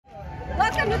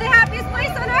welcome to the happiest place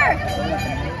on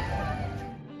earth.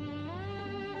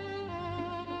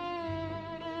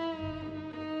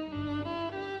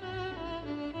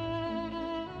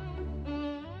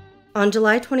 On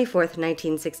July 24,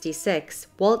 1966,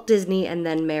 Walt Disney and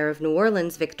then Mayor of New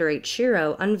Orleans Victor H.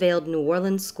 Shiro unveiled New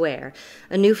Orleans Square,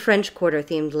 a new French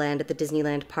Quarter-themed land at the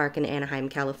Disneyland Park in Anaheim,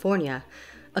 California.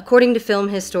 According to film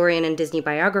historian and Disney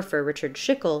biographer Richard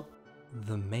Schickel,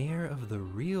 the mayor of the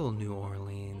real New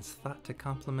Orleans thought to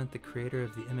compliment the creator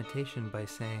of the imitation by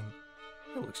saying,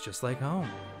 "It looks just like home,"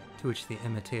 to which the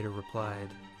imitator replied,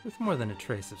 with more than a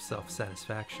trace of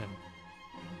self-satisfaction,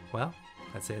 "Well,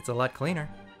 I'd say it's a lot cleaner."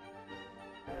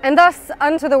 And thus,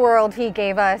 unto the world, he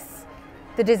gave us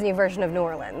the Disney version of New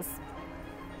Orleans.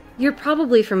 You're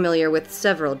probably familiar with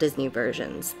several Disney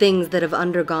versions, things that have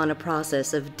undergone a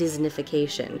process of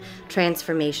Disneyfication,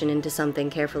 transformation into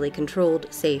something carefully controlled,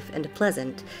 safe, and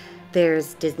pleasant.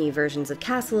 There's Disney versions of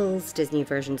castles, Disney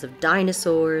versions of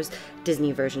dinosaurs,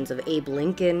 Disney versions of Abe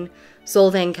Lincoln.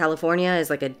 Solvang, California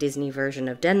is like a Disney version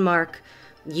of Denmark.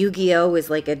 Yu-Gi-Oh! Is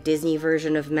like a Disney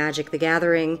version of Magic the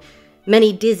Gathering.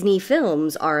 Many Disney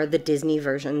films are the Disney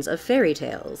versions of fairy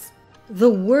tales.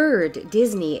 The word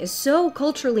Disney is so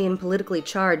culturally and politically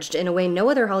charged in a way no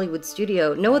other Hollywood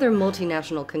studio, no other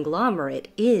multinational conglomerate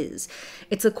is.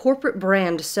 It's a corporate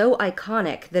brand so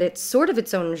iconic that it's sort of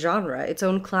its own genre, its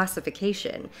own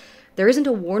classification. There isn't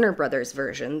a Warner Brothers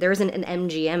version, there isn't an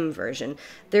MGM version,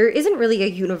 there isn't really a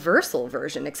Universal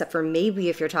version, except for maybe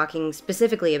if you're talking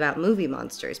specifically about movie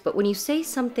monsters. But when you say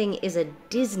something is a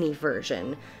Disney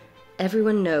version,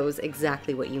 everyone knows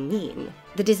exactly what you mean.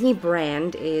 The Disney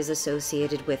brand is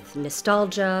associated with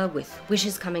nostalgia, with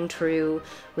wishes coming true,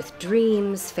 with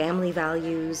dreams, family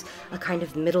values, a kind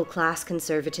of middle-class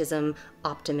conservatism,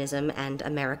 optimism, and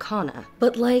Americana.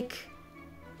 But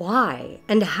why?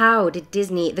 And how did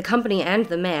Disney, the company and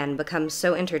the man, become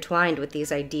so intertwined with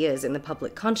these ideas in the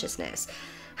public consciousness?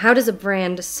 How does a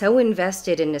brand so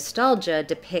invested in nostalgia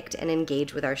depict and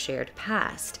engage with our shared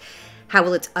past? How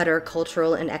will its utter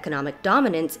cultural and economic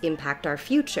dominance impact our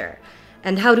future?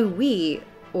 And how do we,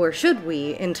 or should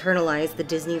we, internalize the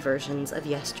Disney versions of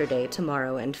yesterday,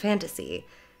 tomorrow, and fantasy?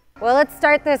 Well, let's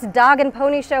start this dog and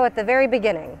pony show at the very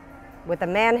beginning, with the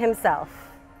man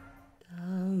himself.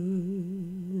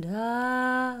 Dum,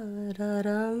 da, da,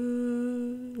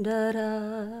 dum, da,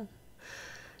 da,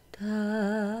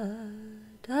 da,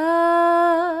 da,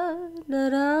 da,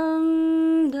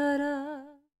 dum, da, da.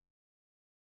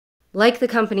 Like the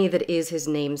company that is his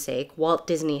namesake, Walt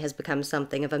Disney has become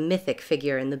something of a mythic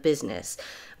figure in the business.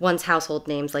 Once household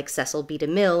names like Cecil B.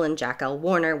 DeMille and Jack L.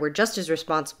 Warner were just as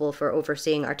responsible for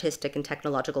overseeing artistic and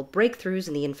technological breakthroughs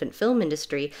in the infant film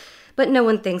industry, but no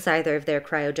one thinks either of their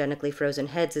cryogenically frozen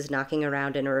heads is knocking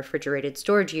around in a refrigerated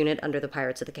storage unit under the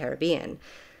Pirates of the Caribbean.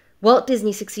 Walt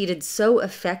Disney succeeded so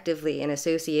effectively in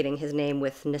associating his name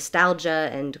with nostalgia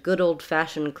and good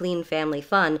old-fashioned clean family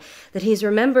fun that he's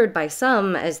remembered by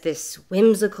some as this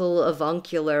whimsical,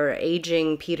 avuncular,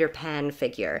 aging Peter Pan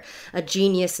figure, a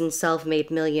genius and self-made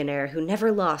millionaire who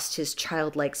never lost his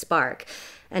childlike spark,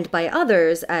 and by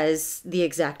others as the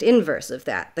exact inverse of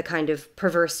that, the kind of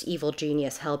perverse evil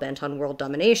genius hell-bent on world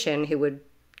domination who would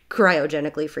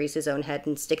cryogenically freeze his own head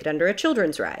and stick it under a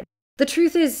children's ride. The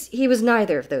truth is, he was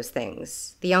neither of those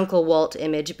things, the Uncle Walt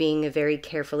image being a very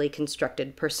carefully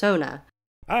constructed persona.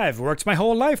 I've worked my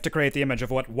whole life to create the image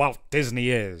of what Walt Disney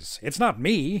is. It's not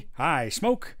me. I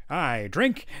smoke, I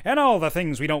drink, and all the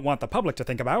things we don't want the public to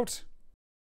think about.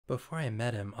 Before I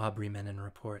met him, Aubrey Menon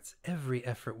reports, every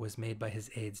effort was made by his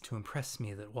aides to impress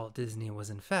me that Walt Disney was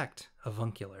in fact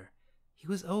avuncular. He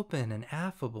was open and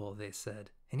affable, they said,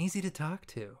 and easy to talk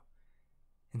to.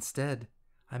 Instead,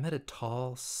 I met a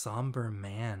tall, somber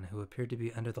man who appeared to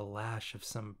be under the lash of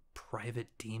some private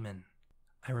demon.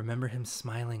 I remember him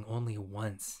smiling only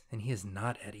once, and he is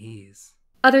not at ease.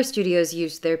 Other studios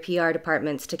used their PR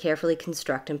departments to carefully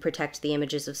construct and protect the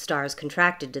images of stars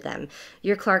contracted to them.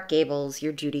 Your Clark Gables,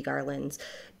 your Judy Garlands.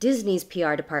 Disney's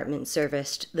PR department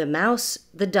serviced the mouse,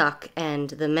 the duck,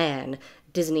 and the man,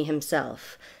 Disney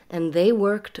himself. And they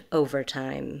worked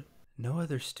overtime. No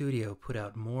other studio put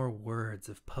out more words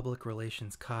of public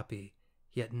relations copy,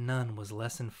 yet none was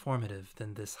less informative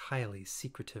than this highly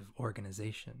secretive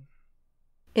organization.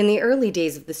 In the early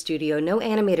days of the studio, no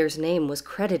animator's name was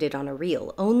credited on a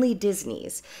reel, only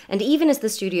Disney's. And even as the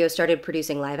studio started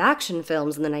producing live-action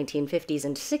films in the 1950s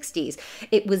and 60s,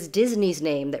 it was Disney's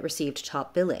name that received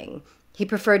top billing. He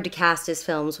preferred to cast his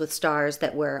films with stars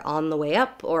that were on the way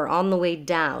up or on the way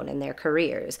down in their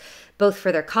careers, both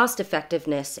for their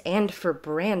cost-effectiveness and for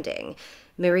branding.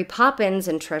 Mary Poppins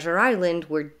and Treasure Island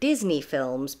were Disney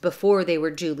films before they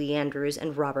were Julie Andrews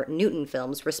and Robert Newton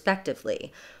films,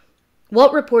 respectively.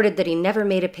 Walt reported that he never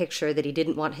made a picture that he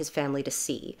didn't want his family to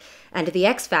see, and the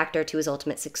X factor to his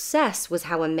ultimate success was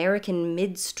how American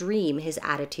midstream his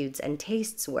attitudes and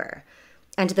tastes were.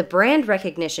 And the brand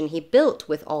recognition he built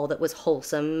with all that was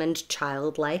wholesome and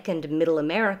childlike and middle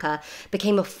America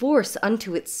became a force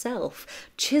unto itself,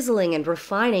 chiseling and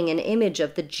refining an image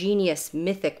of the genius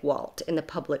mythic Walt in the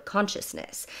public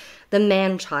consciousness, the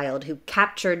man-child who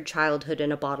captured childhood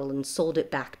in a bottle and sold it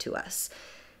back to us.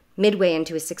 Midway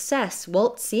into his success,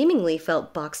 Walt seemingly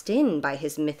felt boxed in by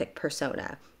his mythic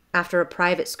persona. After a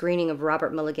private screening of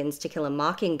Robert Mulligan's To Kill a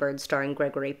Mockingbird starring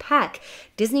Gregory Peck,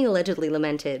 Disney allegedly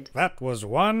lamented, "That was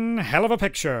one hell of a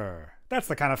picture. That's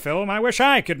the kind of film I wish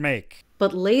I could make."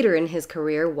 But later in his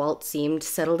career, Walt seemed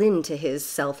settled into his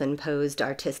self-imposed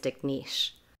artistic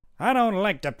niche. "I don't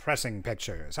like depressing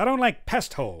pictures. I don't like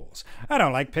pest holes. I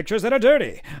don't like pictures that are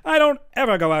dirty. I don't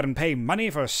ever go out and pay money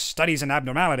for studies in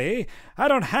abnormality. I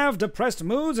don't have depressed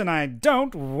moods, and I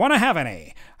don't want to have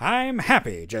any. I'm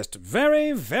happy, just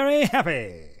very, very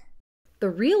happy."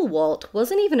 The real Walt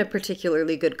wasn't even a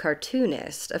particularly good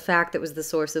cartoonist, a fact that was the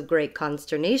source of great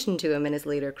consternation to him in his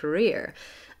later career.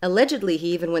 Allegedly,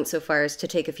 he even went so far as to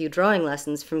take a few drawing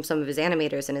lessons from some of his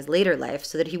animators in his later life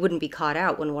so that he wouldn't be caught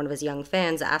out when one of his young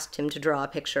fans asked him to draw a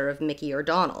picture of Mickey or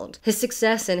Donald. His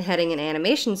success in heading an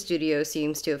animation studio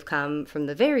seems to have come from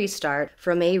the very start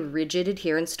from a rigid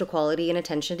adherence to quality and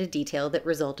attention to detail that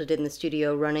resulted in the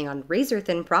studio running on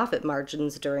razor-thin profit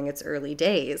margins during its early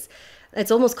days. It's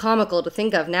almost comical to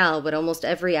think of now, but almost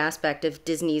every aspect of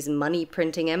Disney's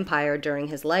money-printing empire during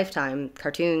his lifetime,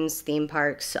 cartoons, theme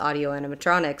parks, audio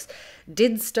animatronics,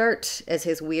 did start as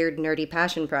his weird, nerdy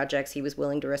passion projects he was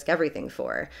willing to risk everything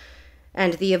for.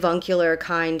 And the avuncular,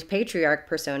 kind patriarch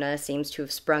persona seems to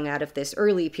have sprung out of this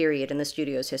early period in the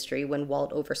studio's history when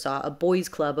Walt oversaw a boys'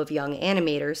 club of young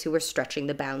animators who were stretching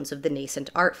the bounds of the nascent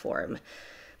art form.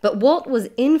 But Walt was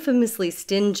infamously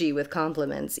stingy with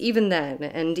compliments, even then,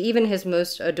 and even his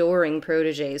most adoring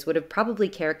protégés would have probably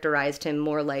characterized him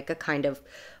more like a kind of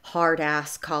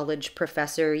hard-ass college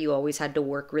professor you always had to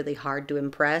work really hard to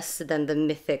impress than the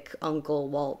mythic Uncle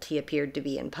Walt he appeared to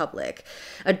be in public.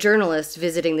 A journalist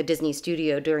visiting the Disney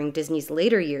studio during Disney's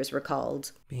later years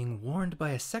recalled, "Being warned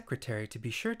by a secretary to be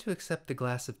sure to accept a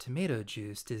glass of tomato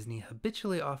juice, Disney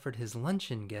habitually offered his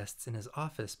luncheon guests in his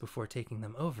office before taking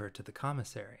them over to the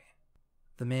commissary.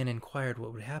 The man inquired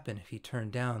what would happen if he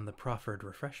turned down the proffered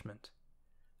refreshment.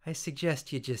 'I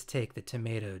suggest you just take the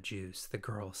tomato juice,' the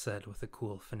girl said with a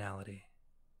cool finality."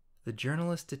 The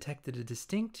journalist detected a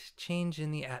distinct change in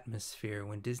the atmosphere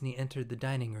when Disney entered the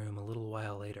dining room a little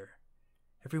while later.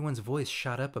 Everyone's voice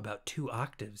shot up about 2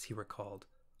 octaves, he recalled.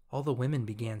 All the women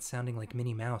began sounding like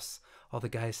Minnie Mouse, all the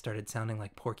guys started sounding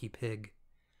like Porky Pig.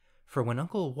 For when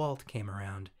Uncle Walt came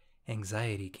around,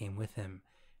 anxiety came with him,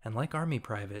 and like army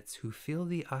privates who feel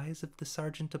the eyes of the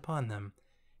sergeant upon them,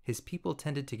 his people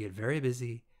tended to get very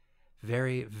busy,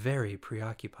 very, very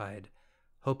preoccupied,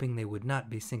 hoping they would not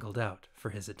be singled out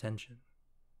for his attention.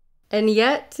 And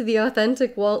yet, the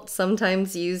authentic Walt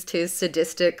sometimes used his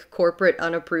sadistic, corporate,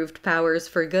 unapproved powers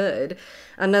for good.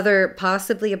 Another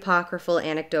possibly apocryphal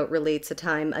anecdote relates a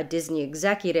time a Disney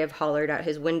executive hollered out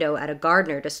his window at a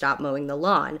gardener to stop mowing the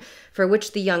lawn, for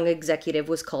which the young executive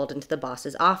was called into the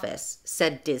boss's office.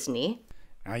 Said Disney,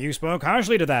 "Now, you spoke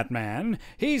harshly to that man.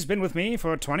 He's been with me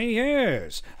for 20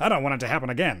 years. I don't want it to happen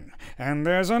again. And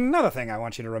there's another thing I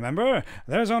want you to remember.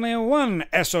 There's only one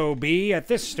SOB at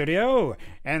this studio,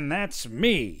 and that's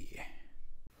me."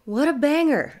 What a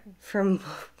banger from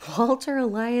Walter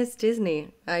Elias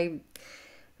Disney.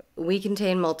 We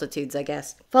contain multitudes, I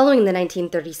guess. Following the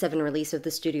 1937 release of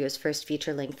the studio's first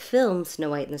feature-length film, Snow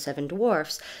White and the Seven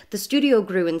Dwarfs, the studio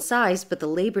grew in size, but the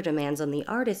labor demands on the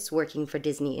artists working for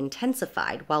Disney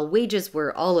intensified, while wages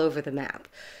were all over the map.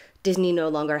 Disney no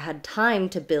longer had time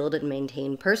to build and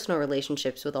maintain personal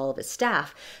relationships with all of his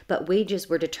staff, but wages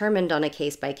were determined on a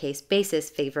case-by-case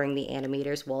basis favoring the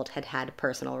animators Walt had had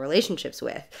personal relationships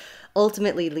with,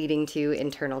 ultimately leading to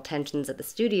internal tensions at the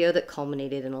studio that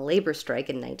culminated in a labor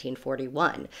strike in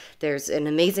 1941. There's an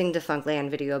amazing Defunctland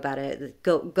video about it.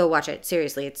 Go watch it.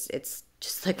 Seriously, it's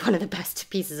just like one of the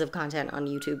best pieces of content on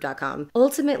YouTube.com.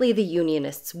 Ultimately, the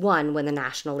Unionists won when the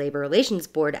National Labor Relations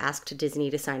Board asked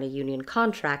Disney to sign a union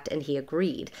contract, and he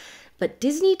agreed. But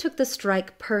Disney took the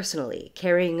strike personally,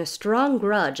 carrying a strong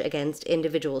grudge against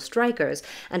individual strikers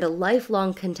and a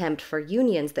lifelong contempt for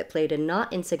unions that played a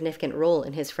not insignificant role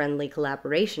in his friendly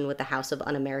collaboration with the House of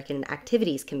Un-American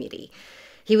Activities Committee.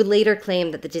 He would later claim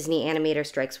that the Disney animator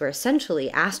strikes were essentially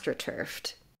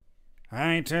astroturfed.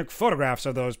 I took photographs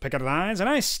of those picket lines, and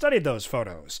I studied those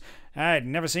photos. I'd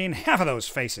never seen half of those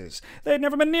faces. They'd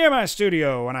never been near my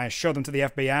studio. When I showed them to the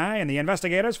FBI and the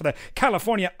investigators for the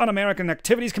California Un-American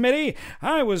Activities Committee,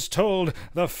 I was told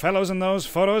the fellows in those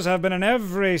photos have been in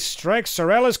every strike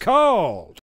Sorel has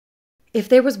called. If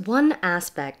there was one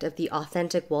aspect of the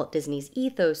authentic Walt Disney's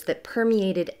ethos that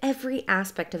permeated every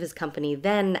aspect of his company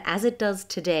then, as it does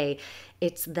today,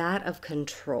 it's that of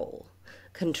control.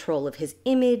 Control of his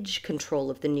image,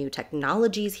 control of the new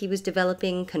technologies he was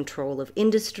developing, control of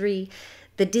industry.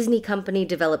 The Disney company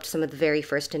developed some of the very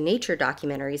first nature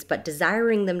documentaries, but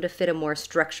desiring them to fit a more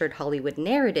structured Hollywood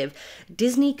narrative,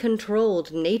 Disney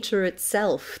controlled nature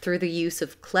itself through the use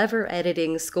of clever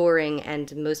editing, scoring,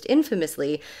 and most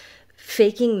infamously,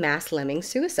 faking mass lemming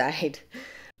suicide.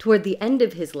 Toward the end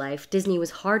of his life, Disney was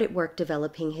hard at work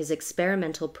developing his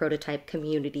experimental prototype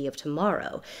community of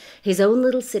tomorrow, his own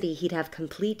little city he'd have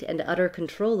complete and utter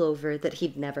control over that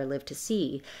he'd never live to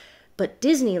see. But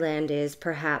Disneyland is,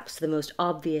 perhaps, the most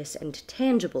obvious and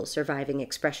tangible surviving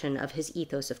expression of his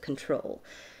ethos of control.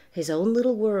 His own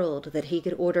little world that he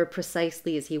could order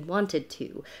precisely as he wanted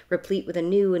to, replete with a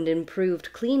new and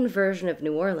improved clean version of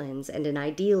New Orleans and an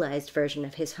idealized version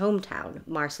of his hometown,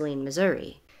 Marceline,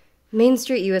 Missouri. Main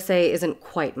Street USA isn't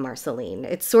quite Marceline.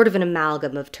 It's sort of an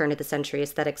amalgam of turn-of-the-century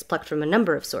aesthetics plucked from a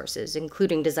number of sources,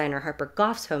 including designer Harper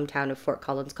Goff's hometown of Fort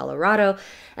Collins, Colorado,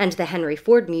 and the Henry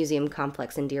Ford Museum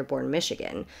complex in Dearborn,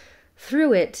 Michigan.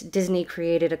 Through it, Disney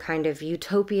created a kind of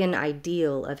utopian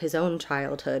ideal of his own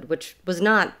childhood, which was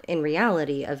not, in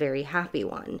reality, a very happy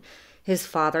one. His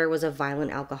father was a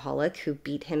violent alcoholic who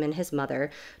beat him and his mother.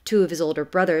 2 of his older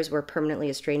brothers were permanently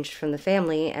estranged from the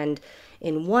family, and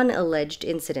in one alleged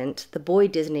incident, the boy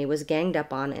Disney was ganged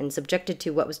up on and subjected to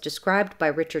what was described by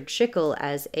Richard Schickel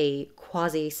as a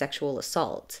quasi-sexual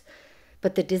assault.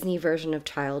 But the Disney version of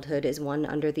childhood is one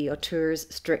under the auteur's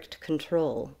strict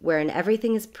control, wherein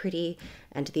everything is pretty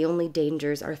and the only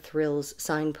dangers are thrills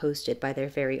signposted by their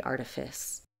very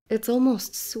artifice. It's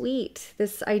almost sweet,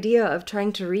 this idea of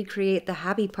trying to recreate the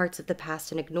happy parts of the past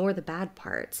and ignore the bad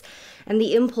parts. And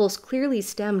the impulse clearly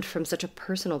stemmed from such a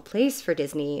personal place for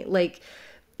Disney. Like,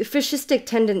 fascistic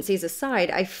tendencies aside,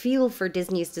 I feel for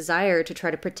Disney's desire to try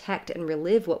to protect and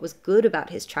relive what was good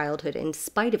about his childhood in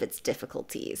spite of its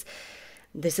difficulties.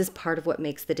 This is part of what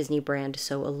makes the Disney brand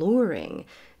so alluring.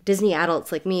 Disney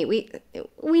adults like me, we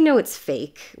know it's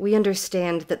fake. We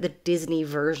understand that the Disney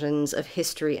versions of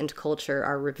history and culture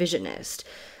are revisionist.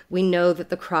 We know that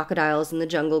the crocodiles in the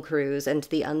Jungle Cruise and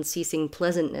the unceasing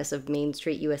pleasantness of Main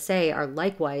Street USA are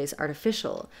likewise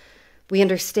artificial. We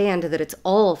understand that it's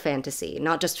all fantasy,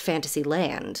 not just fantasy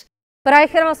land. But I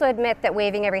can also admit that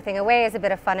waving everything away is a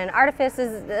bit of fun and artifice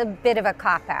is a bit of a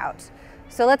cop-out.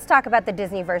 So let's talk about the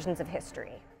Disney versions of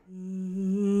history.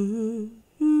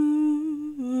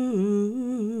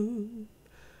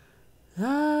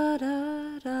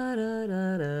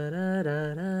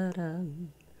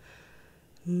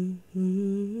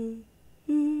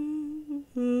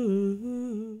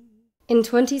 In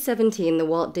 2017, the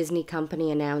Walt Disney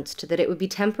Company announced that it would be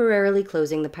temporarily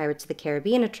closing the Pirates of the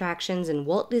Caribbean attractions in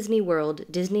Walt Disney World,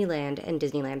 Disneyland, and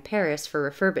Disneyland Paris for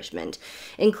refurbishment,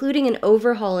 including an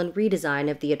overhaul and redesign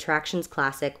of the attraction's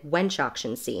classic Wench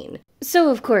Auction scene.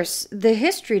 So, of course, the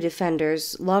history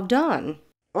defenders logged on.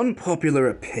 Unpopular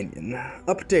opinion.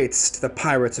 Updates to the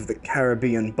Pirates of the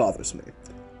Caribbean bothers me.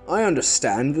 I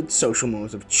understand that social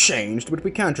norms have changed, but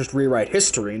we can't just rewrite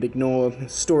history and ignore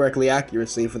historically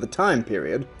accuracy for the time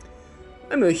period.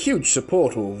 I'm a huge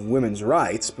supporter of women's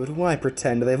rights, but why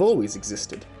pretend they've always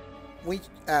existed? We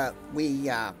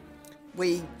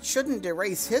shouldn't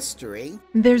erase history.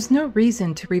 There's no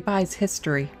reason to revise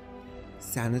history.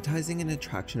 Sanitizing an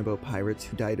attraction about pirates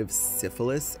who died of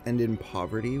syphilis and in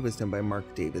poverty was done by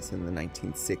Mark Davis in the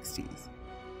 1960s.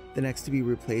 The next to be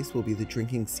replaced will be the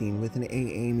drinking scene with an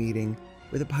AA meeting,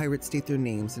 where the pirates state their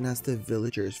names and ask the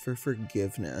villagers for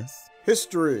forgiveness.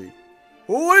 History.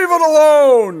 Leave it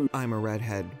alone! I'm a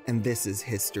redhead, and this is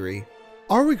history.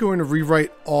 Are we going to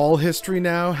rewrite all history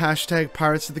now? Hashtag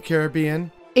Pirates of the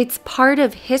Caribbean? It's part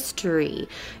of history.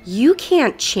 You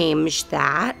can't change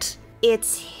that.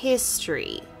 It's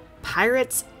history.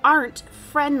 Pirates aren't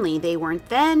friendly. They weren't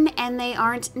then, and they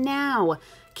aren't now.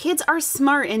 Kids are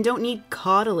smart and don't need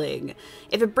coddling.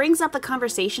 If it brings up the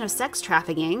conversation of sex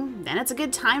trafficking, then it's a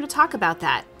good time to talk about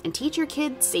that and teach your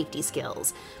kids safety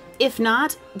skills. If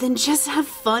not, then just have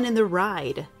fun in the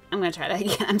ride. I'm gonna try that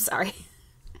again, I'm sorry.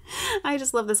 I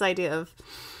just love this idea of,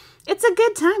 it's a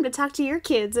good time to talk to your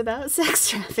kids about sex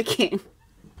trafficking.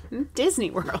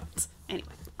 Disney World. Anyway.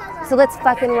 So let's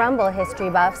fucking rumble, history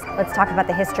buffs. Let's talk about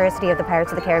the historicity of the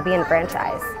Pirates of the Caribbean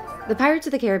franchise. The Pirates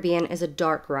of the Caribbean is a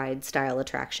dark ride style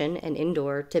attraction, an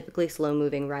indoor, typically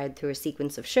slow-moving ride through a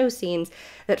sequence of show scenes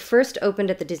that first opened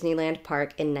at the Disneyland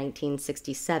Park in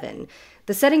 1967.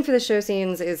 The setting for the show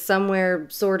scenes is somewhere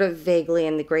sort of vaguely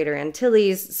in the Greater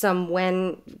Antilles,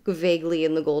 somewhen vaguely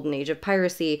in the golden age of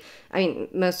piracy. I mean,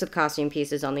 most of the costume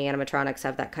pieces on the animatronics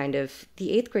have that kind of,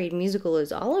 the 8th grade musical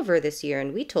is Oliver this year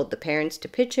and we told the parents to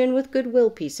pitch in with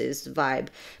Goodwill pieces vibe.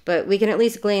 But we can at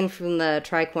least glean from the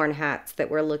tricorn hats that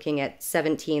we're looking at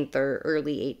 17th or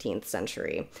early 18th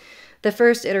century. The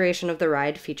first iteration of the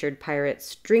ride featured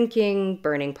pirates drinking,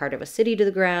 burning part of a city to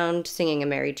the ground, singing a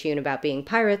merry tune about being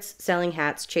pirates, selling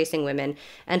hats, chasing women,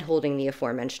 and holding the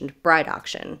aforementioned bride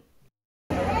auction.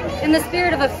 In the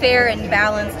spirit of a fair and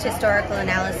balanced historical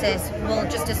analysis, we'll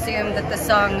just assume that the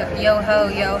song Yo-Ho,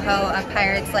 Yo-Ho, A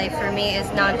Pirate's Life for Me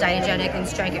is not diegetic and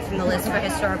strike it from the list for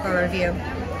historical review.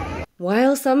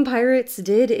 While some pirates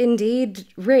did indeed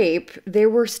rape, there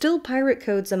were still pirate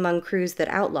codes among crews that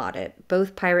outlawed it.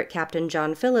 Both Pirate Captain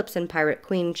John Phillips and Pirate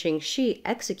Queen Ching Shi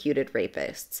executed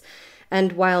rapists.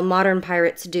 And while modern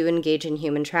pirates do engage in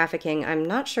human trafficking, I'm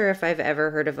not sure if I've ever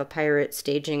heard of a pirate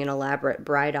staging an elaborate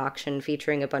bride auction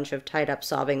featuring a bunch of tied-up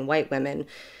sobbing white women.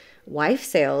 Wife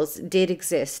sales did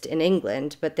exist in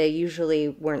England, but they usually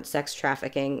weren't sex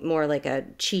trafficking, more like a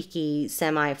cheeky,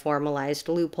 semi-formalized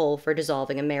loophole for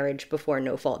dissolving a marriage before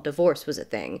no-fault divorce was a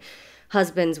thing.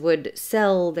 Husbands would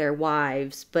sell their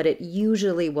wives, but it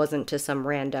usually wasn't to some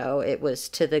rando, it was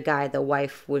to the guy the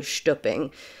wife was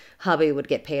stooping. Hubby would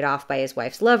get paid off by his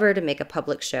wife's lover to make a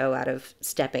public show out of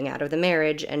stepping out of the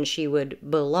marriage, and she would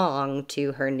belong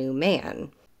to her new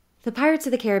man. The Pirates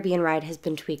of the Caribbean ride has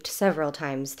been tweaked several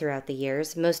times throughout the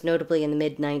years, most notably in the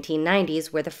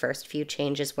mid-1990s, where the first few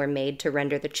changes were made to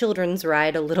render the children's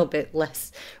ride a little bit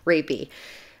less rapey.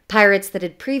 Pirates that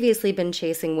had previously been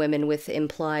chasing women with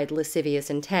implied lascivious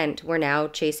intent were now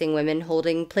chasing women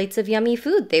holding plates of yummy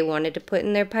food they wanted to put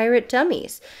in their pirate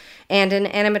tummies. And an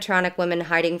animatronic woman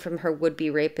hiding from her would-be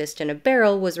rapist in a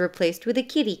barrel was replaced with a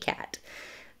kitty cat.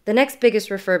 The next biggest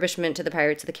refurbishment to the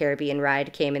Pirates of the Caribbean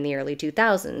ride came in the early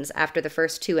 2000s, after the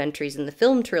first 2 entries in the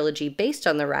film trilogy based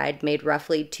on the ride made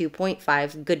roughly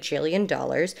 $2.5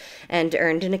 gajillion and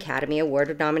earned an Academy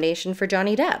Award nomination for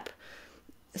Johnny Depp.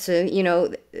 So, you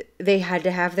know, they had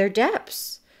to have their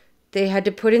Depps. They had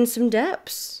to put in some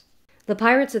Depps. The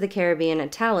Pirates of the Caribbean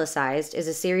Italicized is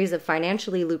a series of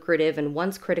financially lucrative and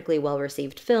once critically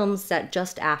well-received films set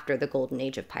just after the golden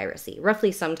age of piracy,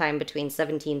 roughly sometime between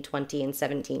 1720 and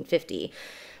 1750.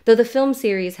 Though the film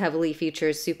series heavily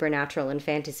features supernatural and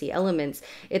fantasy elements,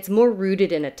 it's more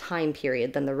rooted in a time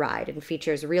period than the ride and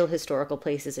features real historical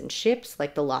places and ships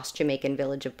like the lost Jamaican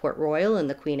village of Port Royal and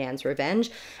the Queen Anne's Revenge,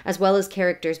 as well as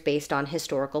characters based on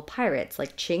historical pirates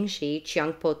like Ching Shi,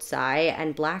 Chiang Po Tsai,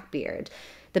 and Blackbeard.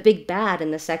 The big bad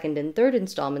in the second and third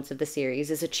installments of the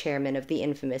series is a chairman of the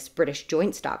infamous British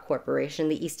joint stock corporation,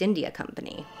 the East India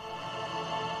Company.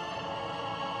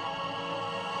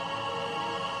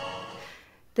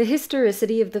 The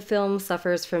historicity of the film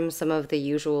suffers from some of the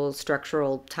usual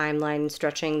structural timeline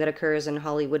stretching that occurs in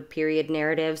Hollywood period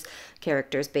narratives.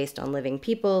 Characters based on living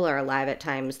people are alive at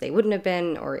times they wouldn't have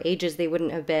been, or ages they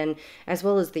wouldn't have been, as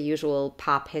well as the usual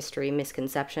pop history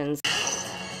misconceptions.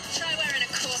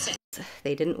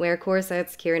 They didn't wear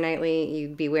corsets, Keira Knightley.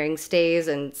 You'd be wearing stays,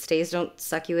 and stays don't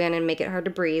suck you in and make it hard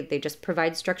to breathe. They just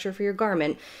provide structure for your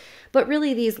garment. But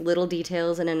really, these little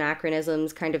details and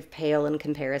anachronisms kind of pale in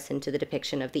comparison to the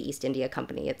depiction of the East India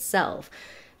Company itself.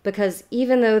 Because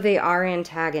even though they are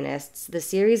antagonists, the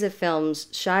series of films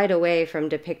shied away from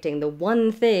depicting the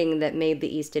one thing that made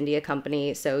the East India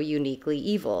Company so uniquely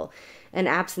evil. An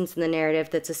absence in the narrative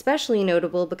that's especially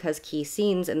notable because key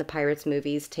scenes in the Pirates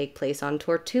movies take place on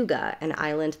Tortuga, an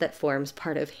island that forms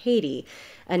part of Haiti,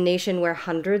 a nation where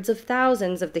hundreds of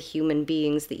thousands of the human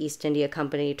beings the East India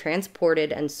Company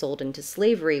transported and sold into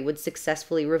slavery would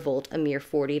successfully revolt a mere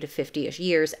 40 to 50-ish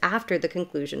years after the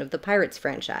conclusion of the Pirates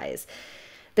franchise.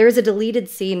 There is a deleted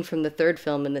scene from the third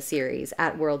film in the series,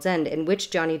 At World's End, in which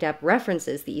Johnny Depp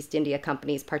references the East India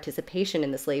Company's participation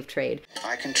in the slave trade.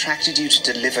 I contracted you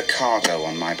to deliver cargo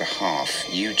on my behalf.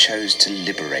 You chose to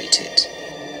liberate it.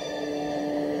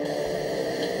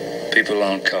 People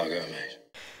aren't cargo, mate.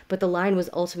 But the line was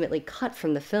ultimately cut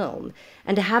from the film,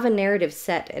 and to have a narrative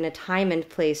set in a time and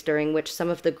place during which some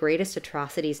of the greatest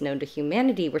atrocities known to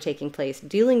humanity were taking place,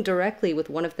 dealing directly with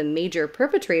one of the major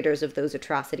perpetrators of those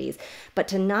atrocities, but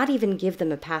to not even give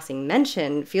them a passing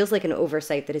mention feels like an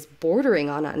oversight that is bordering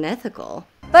on unethical.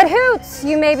 But hoots!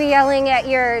 You may be yelling at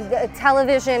your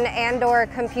television and/or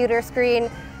computer screen.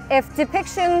 If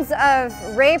depictions of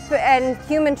rape and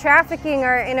human trafficking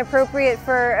are inappropriate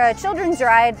for a children's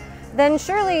ride, then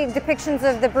surely depictions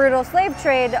of the brutal slave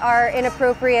trade are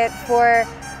inappropriate for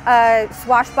a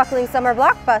swashbuckling summer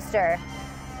blockbuster.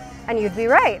 And you'd be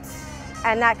right.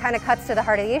 And that kind of cuts to the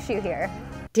heart of the issue here.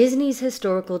 Disney's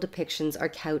historical depictions are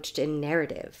couched in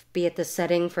narrative, be it the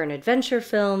setting for an adventure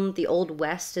film, the Old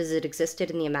West as it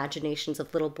existed in the imaginations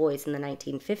of little boys in the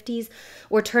 1950s,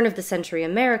 or turn-of-the-century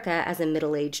America as a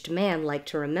middle-aged man liked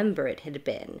to remember it had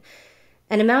been.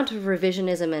 An amount of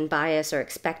revisionism and bias are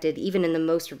expected even in the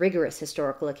most rigorous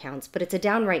historical accounts, but it's a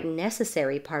downright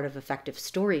necessary part of effective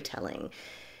storytelling.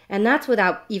 And that's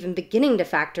without even beginning to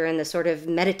factor in the sort of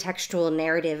metatextual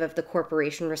narrative of the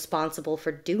corporation responsible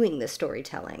for doing the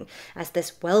storytelling, as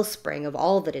this wellspring of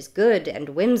all that is good and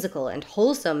whimsical and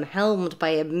wholesome helmed by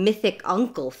a mythic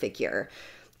uncle figure.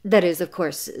 That is, of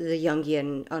course, the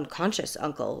Jungian unconscious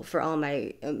uncle for all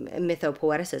my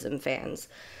mythopoeticism fans.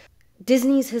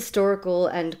 Disney's historical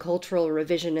and cultural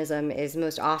revisionism is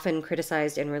most often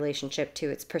criticized in relationship to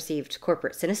its perceived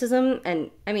corporate cynicism,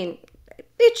 and, I mean,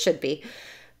 it should be.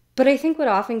 But I think what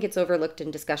often gets overlooked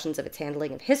in discussions of its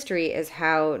handling of history is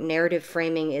how narrative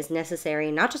framing is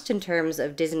necessary, not just in terms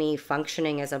of Disney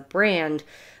functioning as a brand,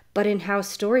 but in how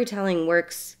storytelling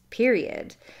works,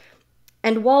 period.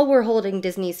 And while we're holding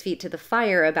Disney's feet to the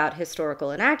fire about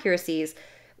historical inaccuracies,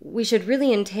 we should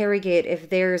really interrogate if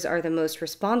theirs are the most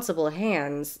responsible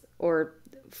hands, or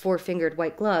four-fingered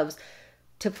white gloves,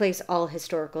 to place all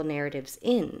historical narratives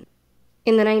in.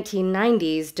 In the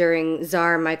 1990s, during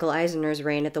Czar Michael Eisner's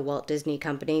reign at the Walt Disney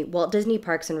Company, Walt Disney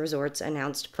Parks and Resorts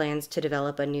announced plans to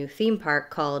develop a new theme park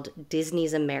called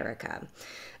Disney's America.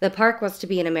 The park was to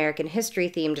be an American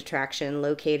history-themed attraction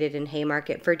located in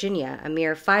Haymarket, Virginia, a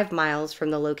mere 5 miles from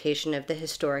the location of the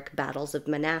historic battles of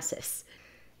Manassas.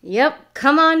 Yep,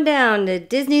 come on down to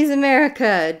Disney's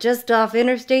America, just off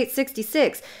Interstate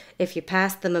 66. If you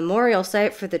pass the memorial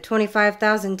site for the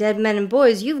 25,000 dead men and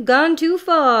boys, you've gone too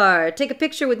far. Take a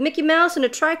picture with Mickey Mouse in a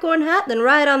tricorn hat, then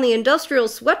ride on the industrial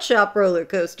sweatshop roller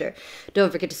coaster.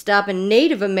 Don't forget to stop in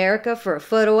Native America for a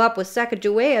photo op with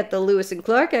Sacagawea at the Lewis and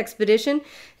Clark expedition.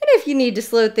 And if you need to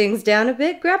slow things down a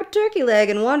bit, grab a turkey leg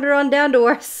and wander on down to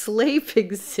our slave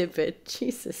exhibit.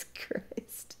 Jesus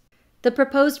Christ. The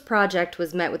proposed project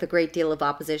was met with a great deal of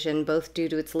opposition, both due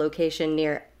to its location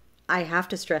near, I have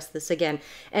to stress this again,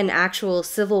 an actual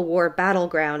Civil War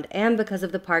battleground, and because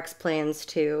of the park's plans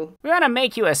to... We want to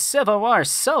make you a Civil War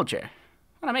soldier.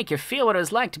 We want to make you feel what it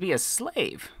was like to be a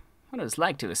slave. What it was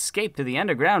like to escape to the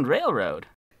Underground Railroad.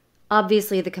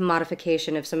 Obviously, the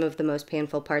commodification of some of the most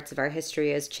painful parts of our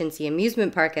history as chintzy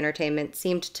amusement park entertainment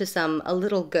seemed to some a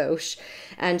little gauche,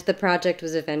 and the project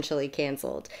was eventually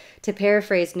canceled. To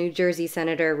paraphrase New Jersey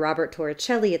Senator Robert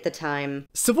Torricelli at the time,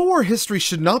 Civil War history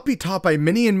should not be taught by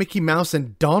Minnie and Mickey Mouse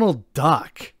and Donald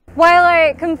Duck. While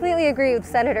I completely agree with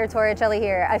Senator Torricelli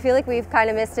here, I feel like we've kind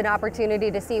of missed an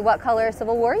opportunity to see what color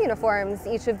Civil War uniforms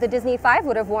each of the Disney 5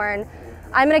 would have worn.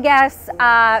 I'm gonna guess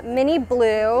Minnie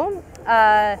blue,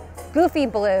 Goofy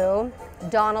blue,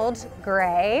 Donald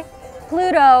gray,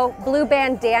 Pluto blue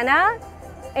bandana,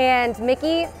 and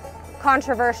Mickey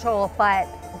controversial but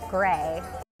gray.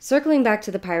 Circling back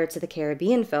to the Pirates of the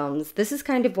Caribbean films, this is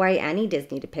kind of why any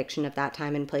Disney depiction of that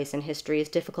time and place in history is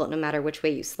difficult no matter which way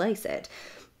you slice it.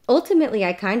 Ultimately,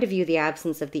 I kind of view the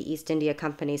absence of the East India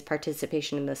Company's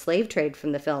participation in the slave trade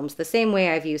from the films the same way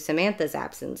I view Samantha's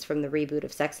absence from the reboot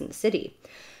of Sex and the City.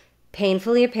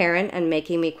 Painfully apparent and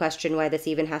making me question why this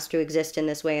even has to exist in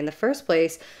this way in the first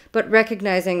place, but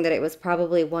recognizing that it was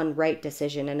probably one right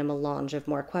decision in a melange of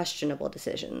more questionable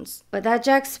decisions. But that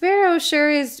Jack Sparrow sure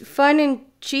is fun and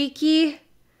cheeky.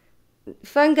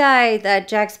 Fun guy, that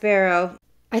Jack Sparrow.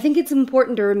 I think it's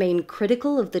important to remain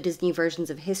critical of the Disney versions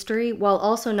of history while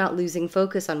also not losing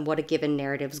focus on what a given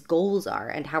narrative's goals are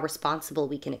and how responsible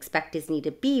we can expect Disney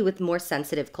to be with more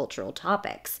sensitive cultural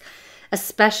topics,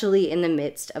 especially in the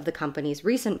midst of the company's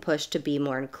recent push to be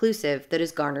more inclusive that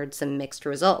has garnered some mixed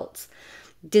results.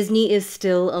 Disney is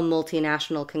still a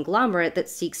multinational conglomerate that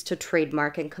seeks to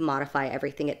trademark and commodify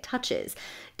everything it touches.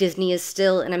 Disney is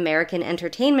still an American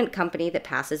entertainment company that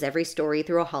passes every story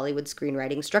through a Hollywood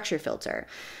screenwriting structure filter.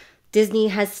 Disney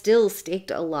has still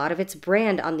staked a lot of its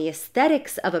brand on the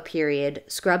aesthetics of a period,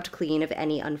 scrubbed clean of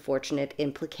any unfortunate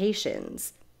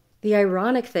implications. The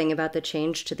ironic thing about the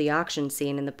change to the auction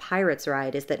scene in the Pirates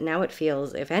ride is that now it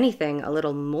feels, if anything, a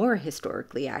little more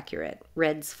historically accurate,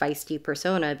 Red's feisty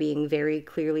persona being very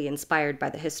clearly inspired by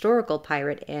the historical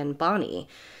pirate Anne Bonny.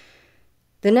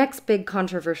 The next big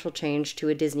controversial change to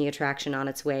a Disney attraction on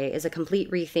its way is a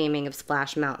complete retheming of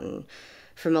Splash Mountain.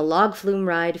 From a log flume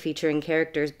ride featuring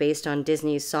characters based on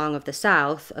Disney's Song of the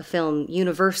South, a film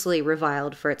universally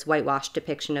reviled for its whitewashed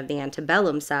depiction of the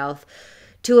antebellum South,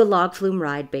 to a log flume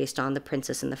ride based on The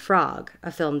Princess and the Frog,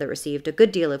 a film that received a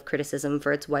good deal of criticism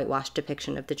for its whitewashed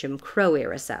depiction of the Jim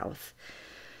Crow-era South.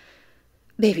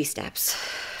 Baby steps.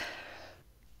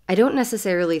 I don't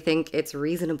necessarily think it's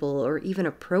reasonable or even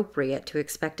appropriate to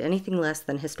expect anything less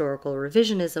than historical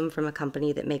revisionism from a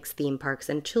company that makes theme parks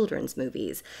and children's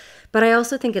movies, but I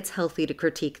also think it's healthy to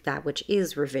critique that which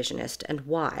is revisionist and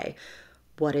why.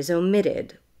 What is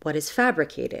omitted? What is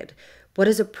fabricated? What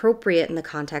is appropriate in the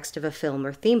context of a film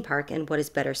or theme park, and what is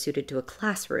better suited to a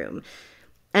classroom?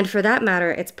 And for that matter,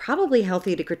 it's probably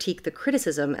healthy to critique the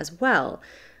criticism as well.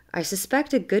 I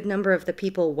suspect a good number of the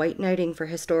people white knighting for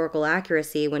historical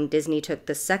accuracy when Disney took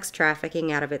the sex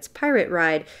trafficking out of its pirate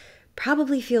ride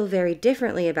probably feel very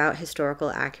differently about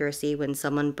historical accuracy when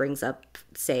someone brings up,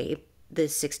 say, the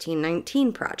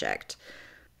 1619 Project.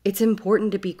 It's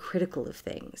important to be critical of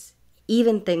things,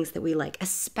 even things that we like,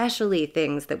 especially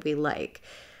things that we like,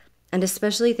 and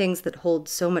especially things that hold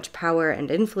so much power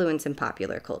and influence in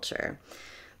popular culture.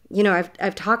 You know,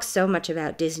 I've talked so much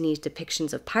about Disney's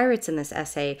depictions of pirates in this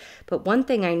essay, but one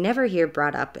thing I never hear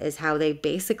brought up is how they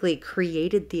basically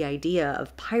created the idea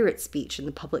of pirate speech in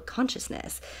the public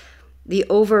consciousness. The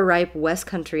overripe West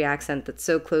Country accent that's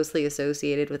so closely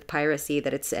associated with piracy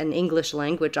that it's an English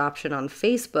language option on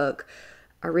Facebook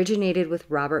originated with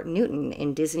Robert Newton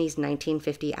in Disney's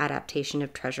 1950 adaptation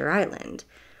of Treasure Island.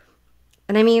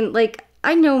 And I mean, like,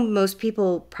 I know most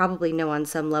people probably know on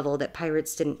some level that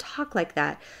pirates didn't talk like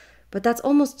that, but that's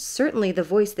almost certainly the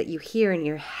voice that you hear in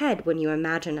your head when you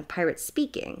imagine a pirate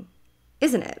speaking,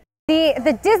 isn't it?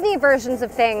 The Disney versions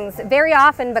of things very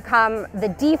often become the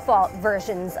default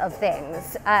versions of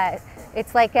things.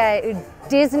 It's like a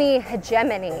Disney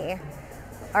hegemony,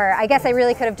 or I guess I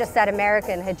really could have just said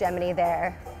American hegemony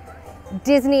there.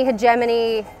 Disney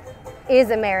hegemony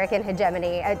is American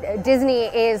hegemony. Disney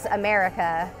is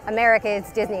America. America is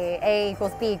Disney. A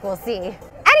equals B equals C.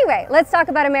 Anyway, let's talk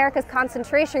about America's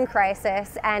concentration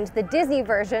crisis and the Disney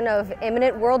version of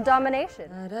imminent world domination.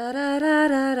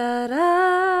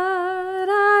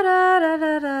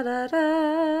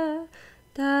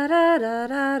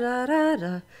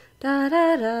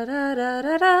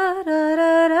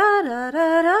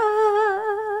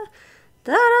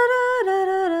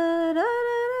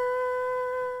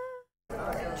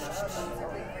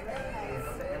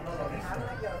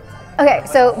 Okay,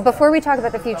 so before we talk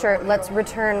about the future, let's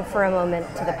return for a moment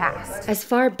to the past. As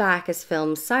far back as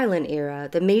film's silent era,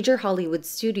 the major Hollywood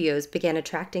studios began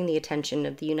attracting the attention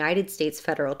of the United States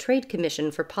Federal Trade Commission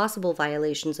for possible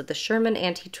violations of the Sherman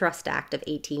Antitrust Act of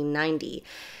 1890.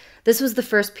 This was the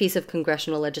first piece of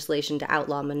congressional legislation to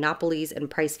outlaw monopolies and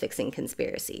price-fixing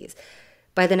conspiracies.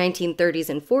 By the 1930s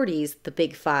and 40s, the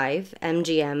Big Five,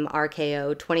 MGM,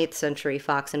 RKO, 20th Century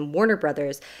Fox, and Warner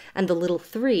Brothers, and the Little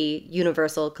Three,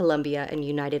 Universal, Columbia, and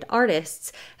United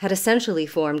Artists, had essentially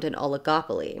formed an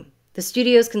oligopoly. The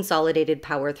studios consolidated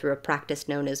power through a practice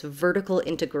known as vertical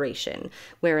integration,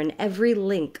 wherein every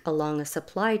link along a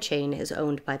supply chain is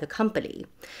owned by the company.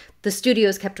 The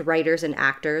studios kept writers and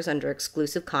actors under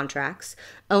exclusive contracts,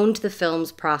 owned the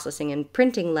film's processing and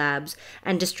printing labs,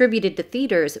 and distributed to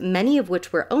theaters, many of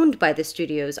which were owned by the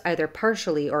studios either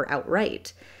partially or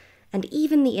outright. And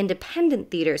even the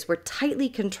independent theaters were tightly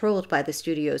controlled by the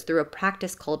studios through a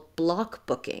practice called block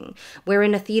booking,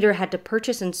 wherein a theater had to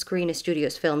purchase and screen a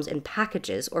studio's films in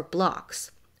packages or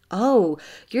blocks. Oh,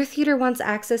 your theater wants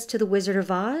access to The Wizard of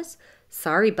Oz?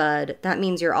 Sorry, bud, that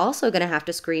means you're also going to have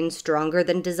to screen Stronger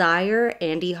Than Desire,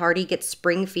 Andy Hardy Gets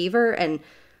Spring Fever, and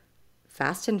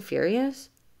Fast and Furious?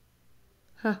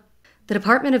 Huh. The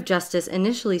Department of Justice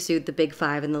initially sued the Big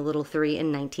Five and the Little Three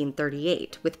in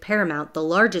 1938, with Paramount, the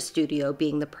largest studio,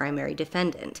 being the primary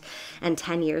defendant. And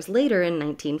 10 years later, in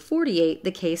 1948,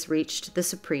 the case reached the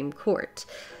Supreme Court.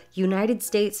 United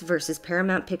States versus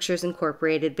Paramount Pictures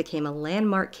Incorporated became a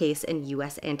landmark case in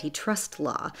U.S. antitrust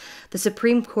law. The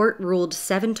Supreme Court ruled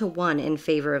 7-1 in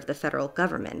favor of the federal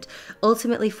government,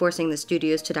 ultimately forcing the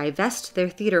studios to divest their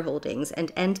theater holdings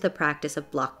and end the practice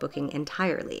of block booking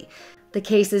entirely. The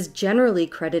case is generally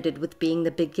credited with being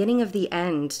the beginning of the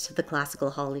end to the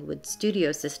classical Hollywood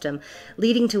studio system,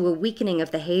 leading to a weakening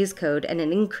of the Hays Code and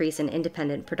an increase in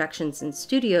independent productions in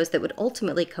studios that would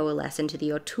ultimately coalesce into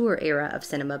the auteur era of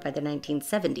cinema by the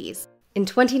 1970s. In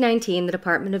 2019, the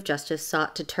Department of Justice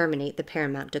sought to terminate the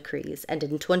Paramount decrees, and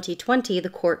in 2020, the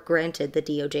court granted the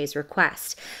DOJ's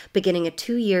request, beginning a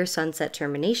 2-year sunset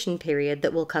termination period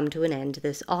that will come to an end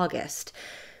this August.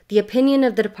 The opinion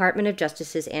of the Department of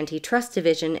Justice's Antitrust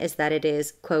Division is that it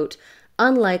is, quote,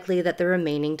 unlikely that the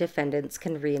remaining defendants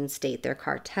can reinstate their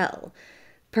cartel.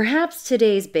 Perhaps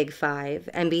today's Big Five,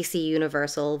 NBC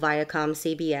Universal, Viacom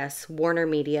CBS, Warner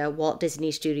Media, Walt Disney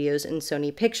Studios, and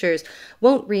Sony Pictures,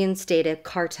 won't reinstate a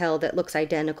cartel that looks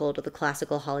identical to the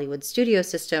classical Hollywood studio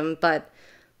system, but,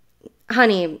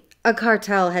 honey, a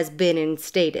cartel has been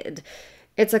instated.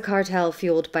 It's a cartel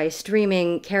fueled by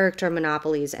streaming, character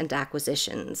monopolies, and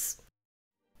acquisitions.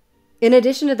 In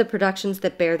addition to the productions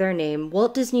that bear their name,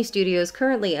 Walt Disney Studios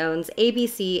currently owns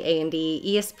ABC, A&E,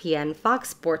 ESPN, Fox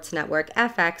Sports Network,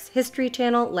 FX, History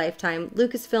Channel, Lifetime,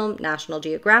 Lucasfilm, National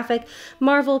Geographic,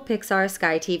 Marvel, Pixar,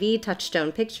 Sky TV,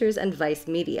 Touchstone Pictures, and Vice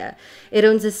Media. It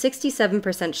owns a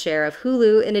 67% share of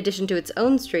Hulu in addition to its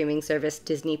own streaming service,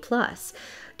 Disney+.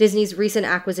 Disney's recent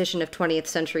acquisition of 20th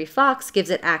Century Fox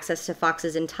gives it access to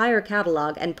Fox's entire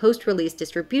catalog and post-release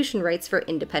distribution rights for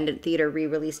independent theater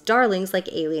re-release darlings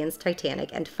like Aliens, Titanic,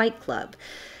 and Fight Club.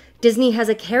 Disney has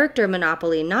a character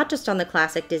monopoly not just on the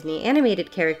classic Disney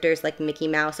animated characters like Mickey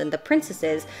Mouse and the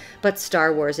Princesses, but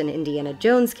Star Wars and Indiana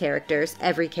Jones characters,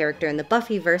 every character in the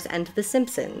Buffyverse, and The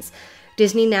Simpsons.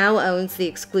 Disney now owns the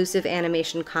exclusive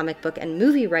animation, comic book, and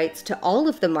movie rights to all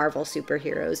of the Marvel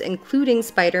superheroes, including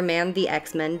Spider-Man, the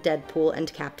X-Men, Deadpool,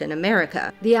 and Captain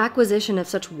America. The acquisition of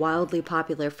such wildly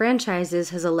popular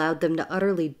franchises has allowed them to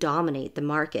utterly dominate the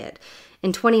market.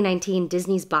 In 2019,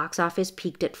 Disney's box office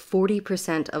peaked at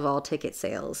 40% of all ticket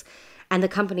sales, and the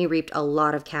company reaped a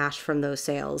lot of cash from those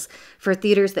sales. For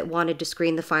theaters that wanted to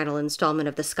screen the final installment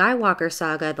of the Skywalker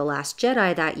saga, The Last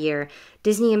Jedi, that year,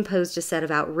 Disney imposed a set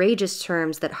of outrageous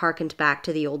terms that harkened back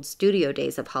to the old studio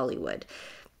days of Hollywood.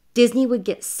 Disney would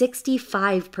get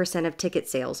 65% of ticket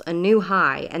sales, a new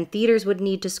high, and theaters would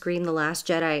need to screen The Last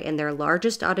Jedi in their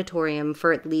largest auditorium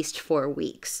for at least 4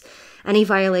 weeks. Any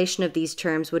violation of these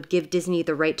terms would give Disney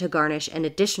the right to garnish an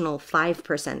additional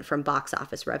 5% from box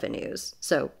office revenues.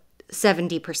 So,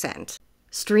 70%.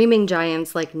 Streaming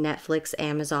giants like Netflix,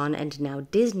 Amazon, and now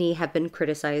Disney have been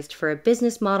criticized for a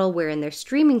business model wherein their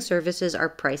streaming services are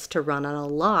priced to run on a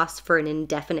loss for an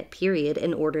indefinite period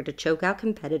in order to choke out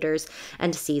competitors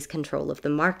and seize control of the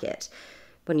market.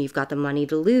 When you've got the money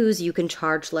to lose, you can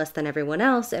charge less than everyone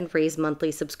else and raise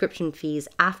monthly subscription fees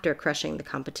after crushing the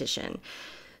competition.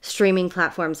 Streaming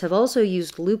platforms have also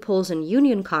used loopholes in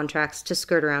union contracts to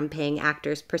skirt around paying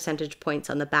actors percentage points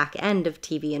on the back end of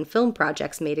TV and film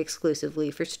projects made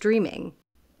exclusively for streaming.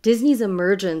 Disney's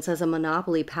emergence as a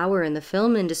monopoly power in the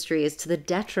film industry is to the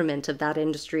detriment of that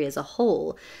industry as a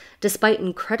whole. Despite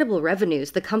incredible revenues,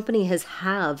 the company has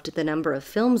halved the number of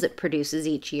films it produces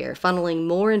each year, funneling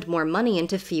more and more money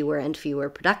into fewer and fewer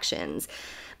productions.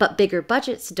 But bigger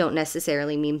budgets don't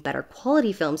necessarily mean better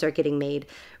quality films are getting made,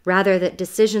 rather that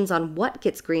decisions on what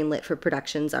gets greenlit for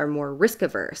productions are more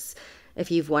risk-averse.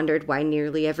 If you've wondered why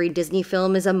nearly every Disney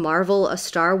film is a Marvel, a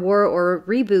Star Wars, or a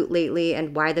reboot lately,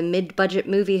 and why the mid-budget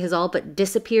movie has all but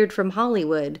disappeared from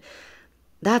Hollywood,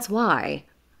 that's why.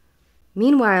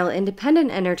 Meanwhile,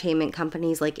 independent entertainment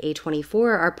companies like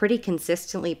A24 are pretty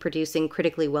consistently producing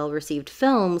critically well-received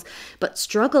films, but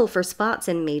struggle for spots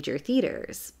in major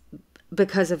theaters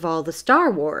because of all the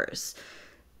Star Wars.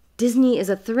 Disney is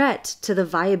a threat to the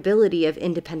viability of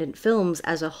independent films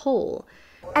as a whole.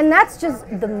 And that's just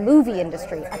the movie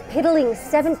industry, a piddling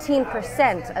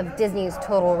 17% of Disney's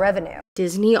total revenue.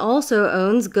 Disney also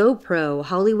owns GoPro,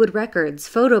 Hollywood Records,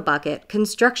 Photobucket,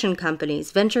 construction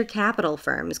companies, venture capital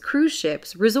firms, cruise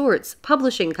ships, resorts,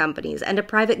 publishing companies, and a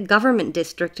private government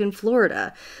district in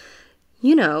Florida.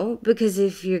 You know, because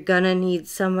if you're gonna need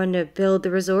someone to build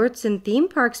the resorts and theme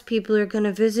parks people are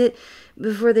gonna visit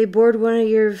before they board one of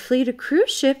your fleet of cruise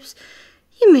ships,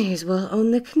 you may as well own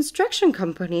the construction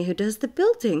company who does the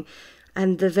building,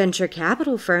 and the venture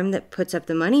capital firm that puts up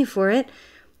the money for it,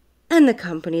 and the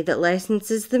company that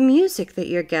licenses the music that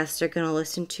your guests are gonna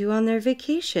listen to on their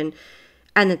vacation,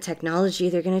 and the technology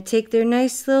they're gonna take their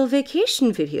nice little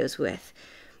vacation videos with,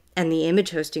 and the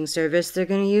image hosting service they're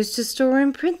going to use to store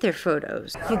and print their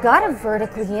photos. You gotta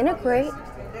vertically integrate.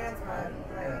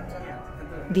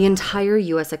 The entire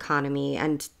U.S. economy,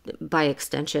 and by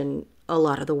extension, a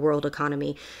lot of the world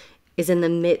economy, is in the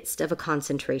midst of a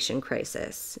concentration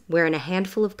crisis, wherein a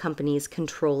handful of companies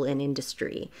control an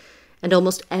industry, and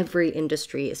almost every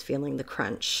industry is feeling the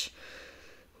crunch.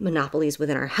 Monopolies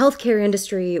within our healthcare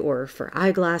industry, or for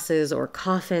eyeglasses, or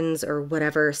coffins, or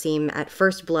whatever seem at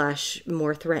first blush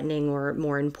more threatening or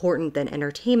more important than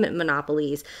entertainment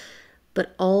monopolies,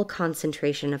 but all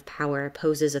concentration of power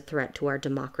poses a threat to our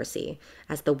democracy,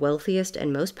 as the wealthiest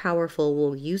and most powerful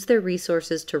will use their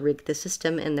resources to rig the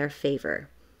system in their favor.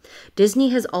 Disney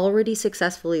has already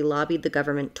successfully lobbied the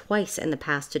government twice in the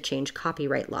past to change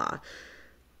copyright law.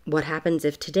 What happens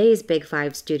if today's Big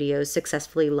Five studios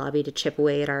successfully lobby to chip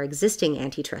away at our existing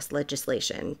antitrust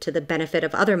legislation to the benefit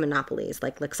of other monopolies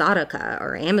like Luxottica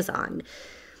or Amazon?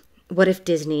 What if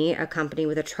Disney, a company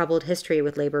with a troubled history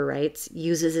with labor rights,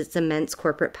 uses its immense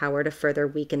corporate power to further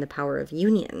weaken the power of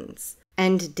unions?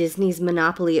 And Disney's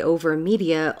monopoly over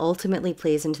media ultimately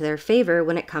plays into their favor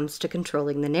when it comes to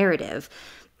controlling the narrative.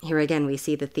 Here again, we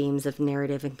see the themes of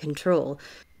narrative and control.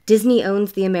 Disney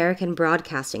owns the American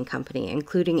Broadcasting Company,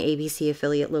 including ABC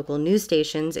affiliate local news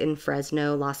stations in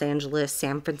Fresno, Los Angeles,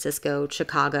 San Francisco,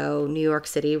 Chicago, New York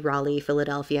City, Raleigh,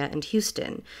 Philadelphia, and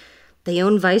Houston. They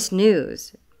own Vice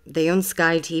News. They own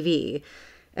Sky TV.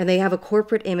 And they have a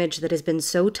corporate image that has been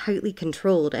so tightly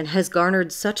controlled and has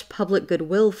garnered such public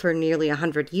goodwill for nearly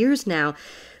 100 years now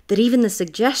that even the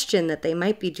suggestion that they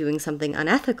might be doing something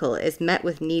unethical is met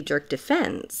with knee-jerk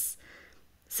defense.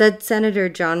 Said Senator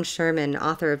John Sherman,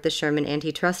 author of the Sherman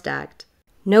Antitrust Act,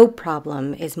 "No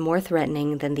problem is more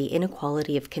threatening than the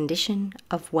inequality of condition,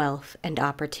 of wealth, and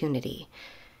opportunity.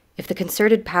 If the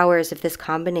concerted powers of this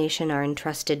combination are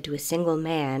entrusted to a single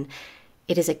man,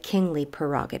 it is a kingly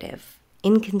prerogative,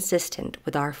 inconsistent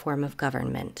with our form of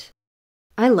government."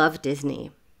 I love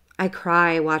Disney. I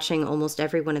cry watching almost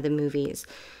every one of the movies.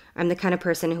 I'm the kind of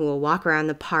person who will walk around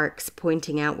the parks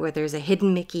pointing out where there's a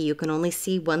hidden Mickey you can only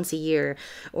see once a year,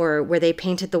 or where they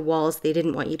painted the walls they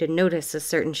didn't want you to notice a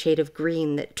certain shade of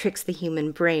green that tricks the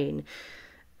human brain.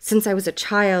 Since I was a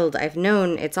child, I've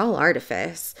known it's all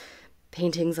artifice.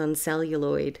 Paintings on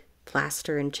celluloid,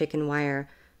 plaster and chicken wire,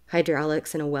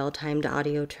 hydraulics and a well-timed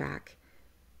audio track.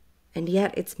 And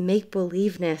yet its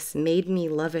make-believeness made me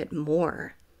love it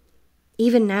more.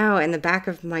 Even now, in the back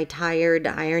of my tired,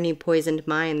 irony-poisoned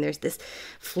mind, there's this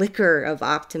flicker of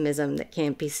optimism that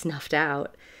can't be snuffed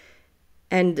out.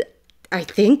 And I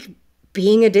think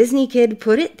being a Disney kid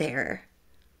put it there.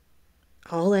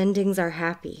 All endings are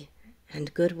happy,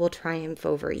 and good will triumph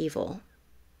over evil.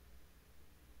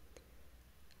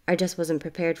 I just wasn't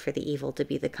prepared for the evil to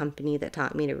be the company that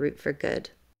taught me to root for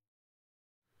good.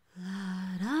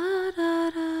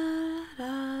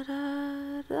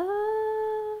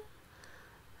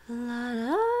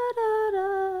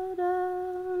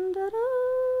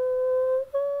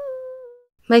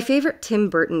 My favorite Tim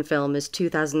Burton film is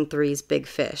 2003's Big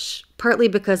Fish, partly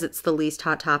because it's the least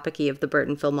hot topic-y of the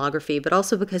Burton filmography, but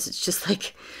also because it's just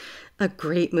like a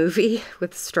great movie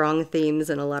with strong themes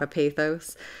and a lot of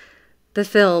pathos. The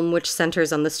film, which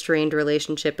centers on the strained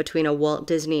relationship between a Walt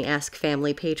Disney-esque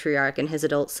family patriarch and his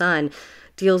adult son,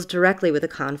 deals directly with a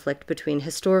conflict between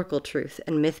historical truth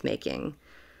and myth-making.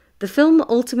 The film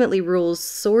ultimately rules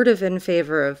sort of in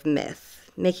favor of myth,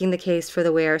 making the case for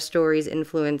the way our stories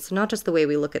influence not just the way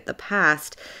we look at the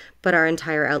past, but our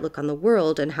entire outlook on the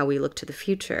world and how we look to the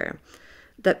future.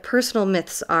 That personal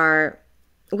myths are,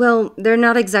 well, they're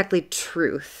not exactly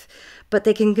truth, but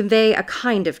they can convey a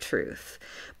kind of truth,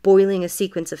 boiling a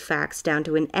sequence of facts down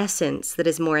to an essence that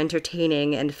is more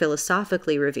entertaining and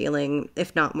philosophically revealing,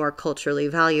 if not more culturally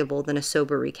valuable than a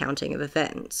sober recounting of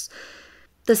events.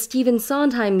 The Stephen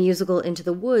Sondheim musical Into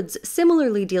the Woods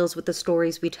similarly deals with the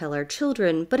stories we tell our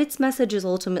children, but its message is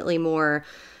ultimately more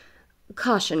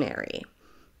cautionary.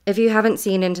 If you haven't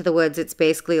seen Into the Woods, it's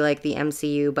basically like the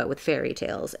MCU but with fairy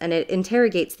tales, and it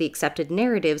interrogates the accepted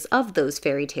narratives of those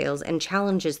fairy tales and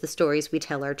challenges the stories we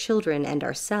tell our children and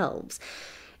ourselves.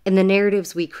 In the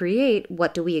narratives we create,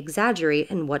 what do we exaggerate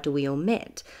and what do we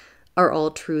omit? Are all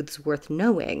truths worth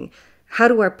knowing? How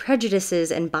do our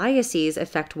prejudices and biases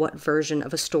affect what version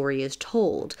of a story is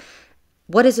told?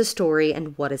 What is a story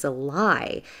and what is a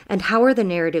lie? And how are the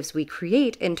narratives we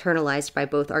create internalized by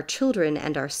both our children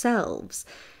and ourselves?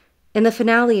 In the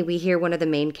finale, we hear one of the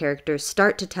main characters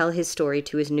start to tell his story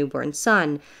to his newborn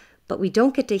son, but we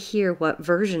don't get to hear what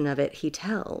version of it he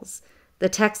tells. The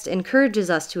text encourages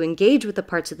us to engage with the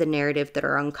parts of the narrative that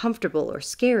are uncomfortable or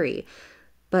scary,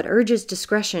 but urges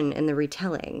discretion in the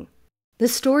retelling. The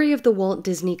story of the Walt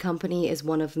Disney Company is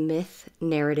one of myth,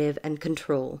 narrative, and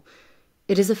control.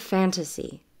 It is a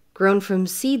fantasy, grown from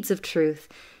seeds of truth,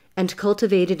 and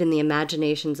cultivated in the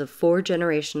imaginations of 4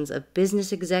 generations of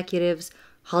business executives,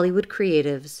 Hollywood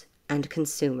creatives, and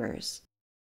consumers.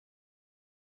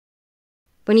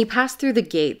 When you pass through the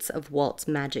gates of Walt's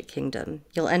Magic Kingdom,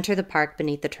 you'll enter the park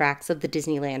beneath the tracks of the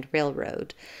Disneyland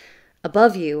Railroad.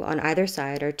 Above you, on either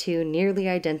side, are 2 nearly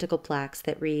identical plaques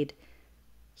that read,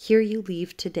 "Here you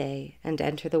leave today and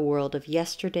enter the world of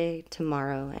yesterday,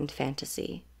 tomorrow, and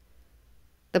fantasy."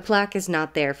 The plaque is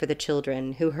not there for the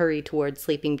children who hurry toward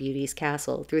Sleeping Beauty's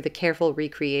castle through the careful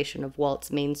recreation of Walt's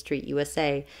Main Street,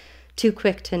 USA, too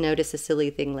quick to notice a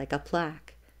silly thing like a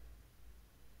plaque.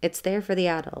 It's there for the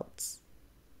adults.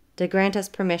 to grant us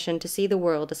permission to see the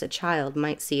world as a child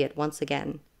might see it once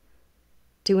again,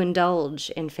 to indulge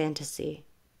in fantasy.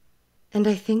 And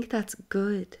I think that's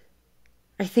good.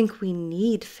 I think we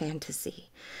need fantasy.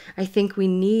 I think we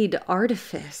need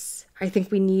artifice. I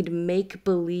think we need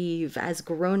make-believe as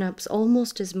grown-ups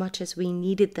almost as much as we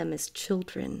needed them as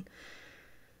children.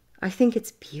 I think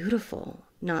it's beautiful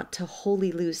not to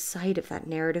wholly lose sight of that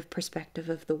narrative perspective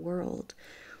of the world,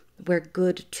 where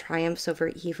good triumphs over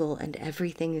evil and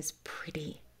everything is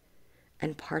pretty,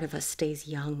 and part of us stays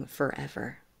young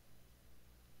forever.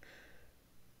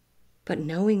 But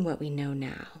knowing what we know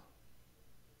now,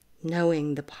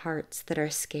 knowing the parts that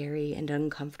are scary and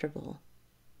uncomfortable,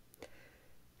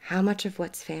 how much of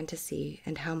what's fantasy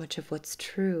and how much of what's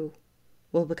true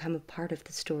will become a part of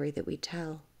the story that we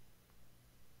tell.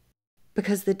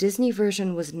 Because the Disney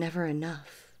version was never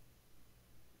enough.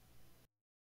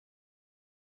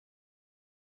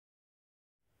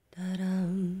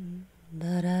 Da-dum,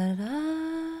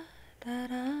 da-da-da,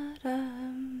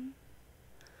 da-da-dum,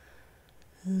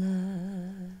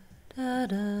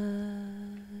 la-da-da,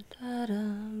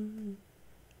 da-dum,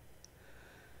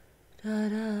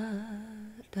 da-da,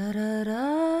 da-da.